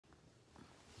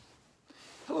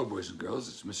Hello, boys and girls,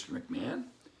 it's Mr. McMahon,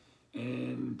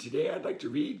 and today I'd like to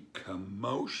read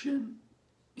Commotion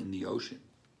in the Ocean.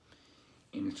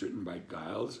 And it's written by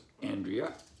Giles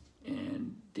Andrea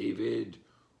and David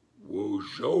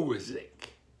Wojcicki.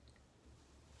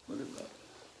 Look at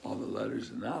all the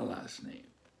letters in that last name.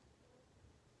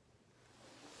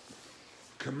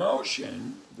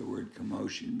 Commotion, the word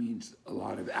commotion means a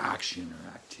lot of action or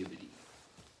activity.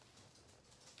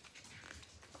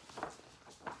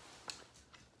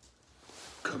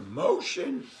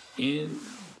 Commotion in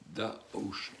the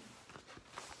ocean.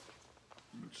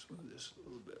 Let's move this a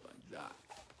little bit like that.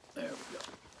 There we go.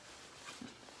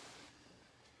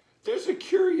 There's a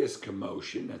curious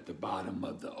commotion at the bottom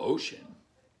of the ocean.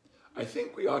 I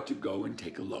think we ought to go and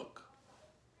take a look.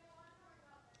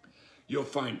 You'll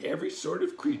find every sort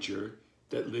of creature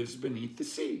that lives beneath the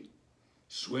sea,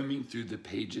 swimming through the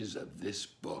pages of this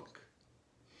book.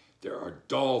 There are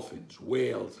dolphins,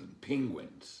 whales, and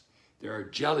penguins. There are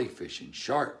jellyfish and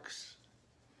sharks.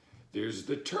 There's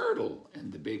the turtle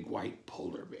and the big white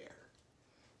polar bear.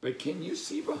 But can you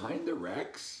see behind the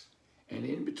wrecks and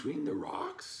in between the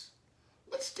rocks?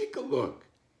 Let's take a look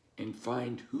and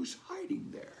find who's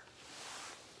hiding there.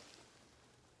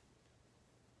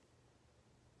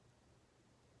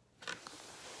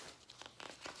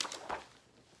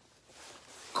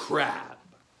 Crab.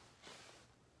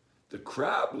 The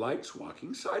crab likes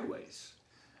walking sideways.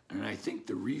 And I think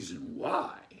the reason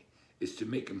why is to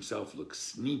make himself look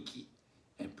sneaky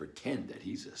and pretend that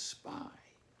he's a spy.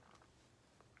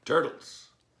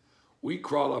 Turtles. We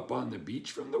crawl up on the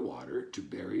beach from the water to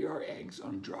bury our eggs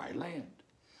on dry land.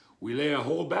 We lay a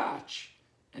whole batch,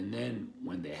 and then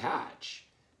when they hatch,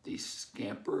 they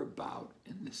scamper about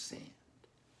in the sand.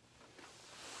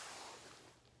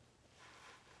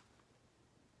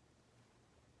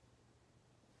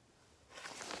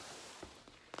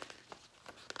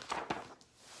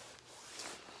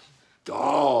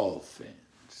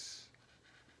 Dolphins.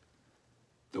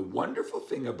 The wonderful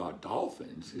thing about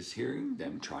dolphins is hearing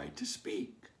them try to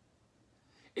speak.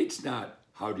 It's not,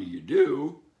 how do you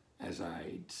do, as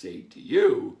I'd say to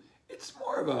you. It's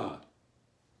more of a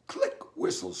click,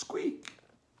 whistle, squeak.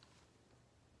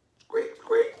 Squeak,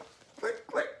 squeak, click,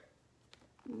 click,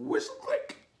 whistle,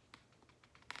 click.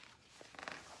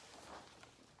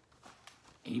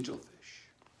 Angelfish.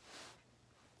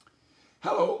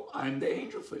 Hello, I'm the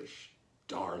angelfish.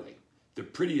 Darling, the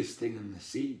prettiest thing in the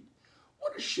sea.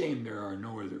 What a shame there are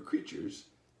no other creatures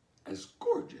as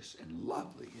gorgeous and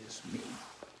lovely as me.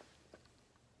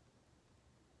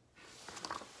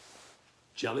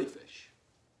 Jellyfish.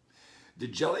 The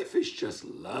jellyfish just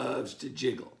loves to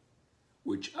jiggle,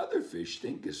 which other fish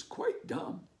think is quite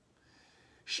dumb.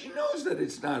 She knows that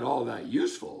it's not all that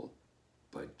useful,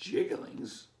 but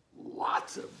jiggling's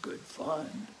lots of good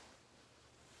fun.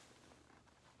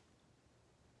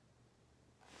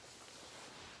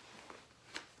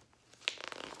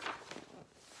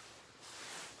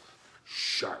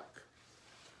 Shark.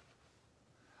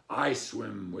 I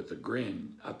swim with a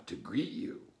grin up to greet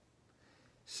you.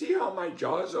 See how my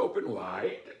jaws open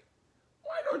wide?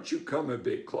 Why don't you come a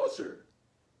bit closer?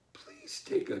 Please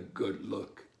take a good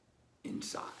look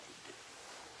inside.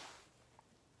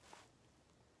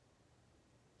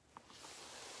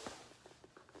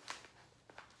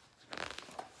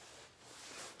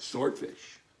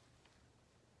 Swordfish.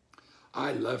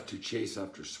 I love to chase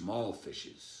after small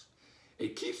fishes.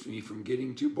 It keeps me from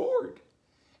getting too bored.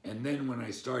 And then when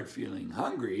I start feeling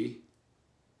hungry,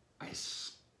 I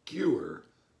skewer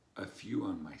a few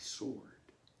on my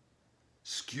sword.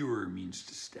 Skewer means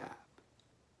to stab.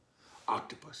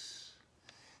 Octopus.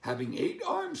 Having 8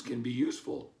 arms can be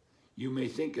useful. You may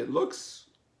think it looks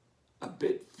a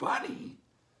bit funny,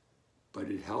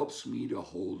 but it helps me to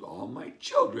hold all my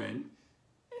children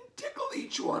and tickle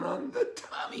each one on the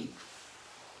tummy.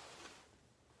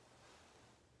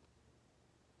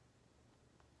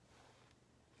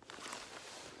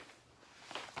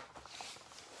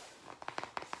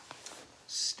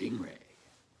 Stingray.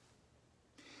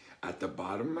 At the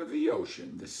bottom of the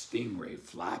ocean, the stingray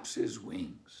flaps his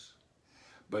wings.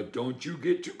 But don't you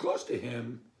get too close to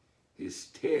him. His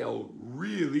tail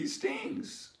really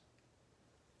stings.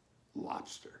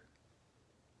 Lobster.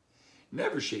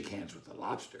 Never shake hands with a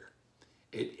lobster.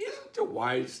 It isn't a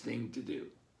wise thing to do.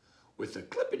 With a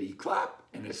clippity clap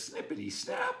and a snippety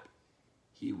snap,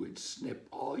 he would snip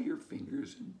all your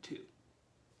fingers in two.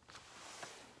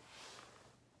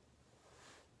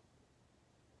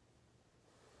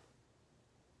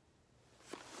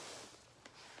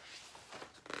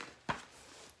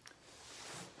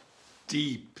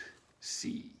 Deep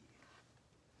sea.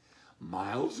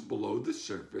 Miles below the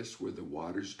surface where the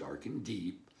water's dark and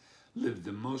deep live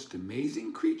the most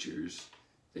amazing creatures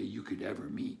that you could ever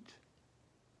meet.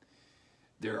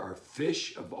 There are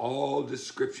fish of all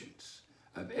descriptions,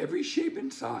 of every shape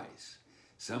and size.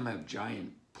 Some have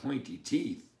giant pointy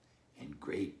teeth and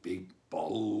great big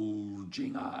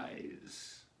bulging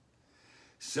eyes.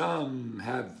 Some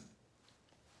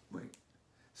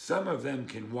of them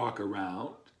can walk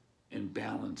around and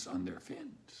balance on their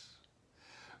fins.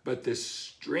 But the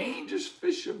strangest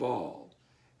fish of all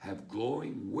have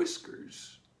glowing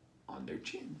whiskers on their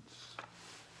chins.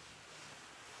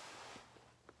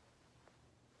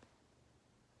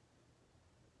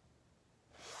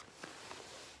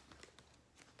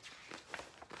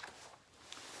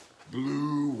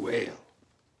 Blue whale.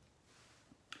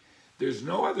 There's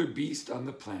no other beast on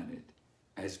the planet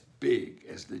as big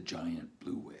as the giant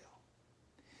blue whale.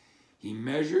 He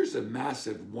measures a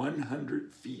massive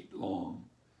 100 feet long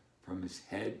from his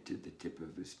head to the tip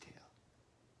of his tail.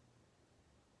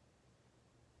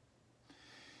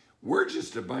 We're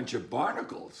just a bunch of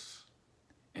barnacles,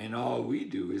 and all we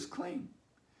do is cling.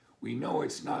 We know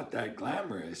it's not that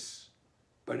glamorous,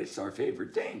 but it's our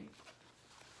favorite thing,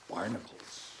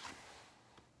 barnacles.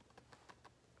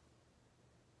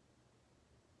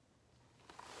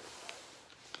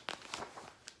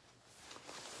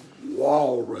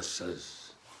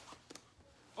 Walruses.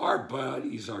 Our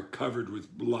bodies are covered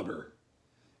with blubber,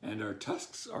 and our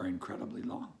tusks are incredibly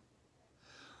long.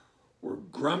 We're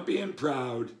grumpy and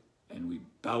proud, and we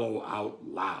bellow out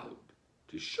loud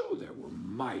to show that we're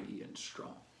mighty and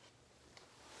strong.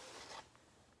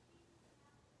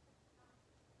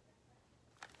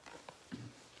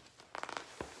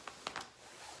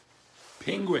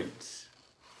 Penguins.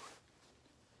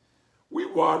 We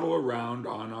waddle around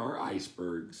on our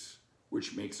icebergs,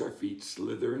 which makes our feet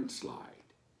slither and slide.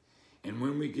 And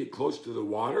when we get close to the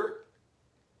water,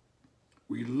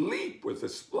 we leap with a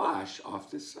splash off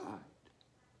the side.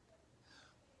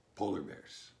 Polar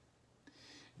bears.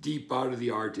 Deep out of the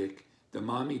Arctic, the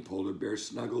mommy polar bear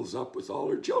snuggles up with all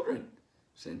her children,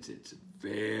 since it's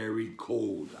very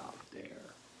cold out there.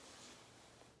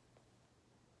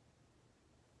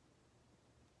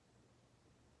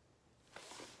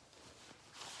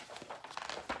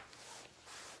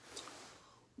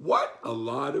 What a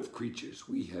lot of creatures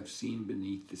we have seen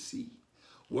beneath the sea.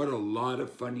 What a lot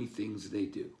of funny things they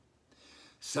do.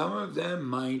 Some of them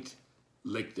might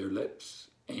lick their lips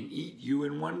and eat you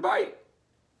in one bite.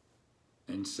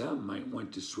 And some might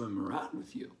want to swim around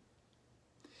with you.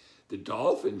 The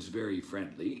dolphin's very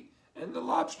friendly and the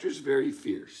lobster's very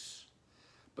fierce.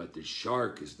 But the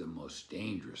shark is the most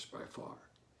dangerous by far.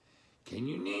 Can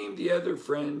you name the other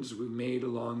friends we made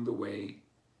along the way?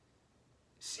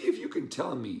 See if you can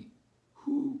tell me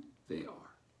who they are.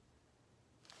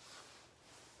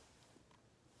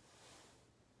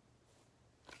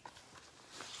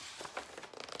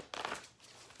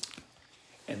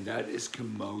 And that is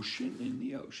Commotion in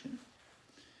the Ocean.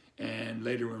 And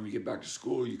later when we get back to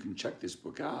school, you can check this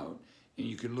book out and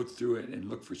you can look through it and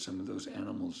look for some of those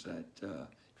animals that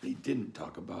they didn't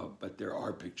talk about, but there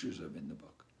are pictures of in the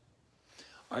book.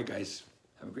 All right, guys,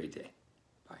 have a great day.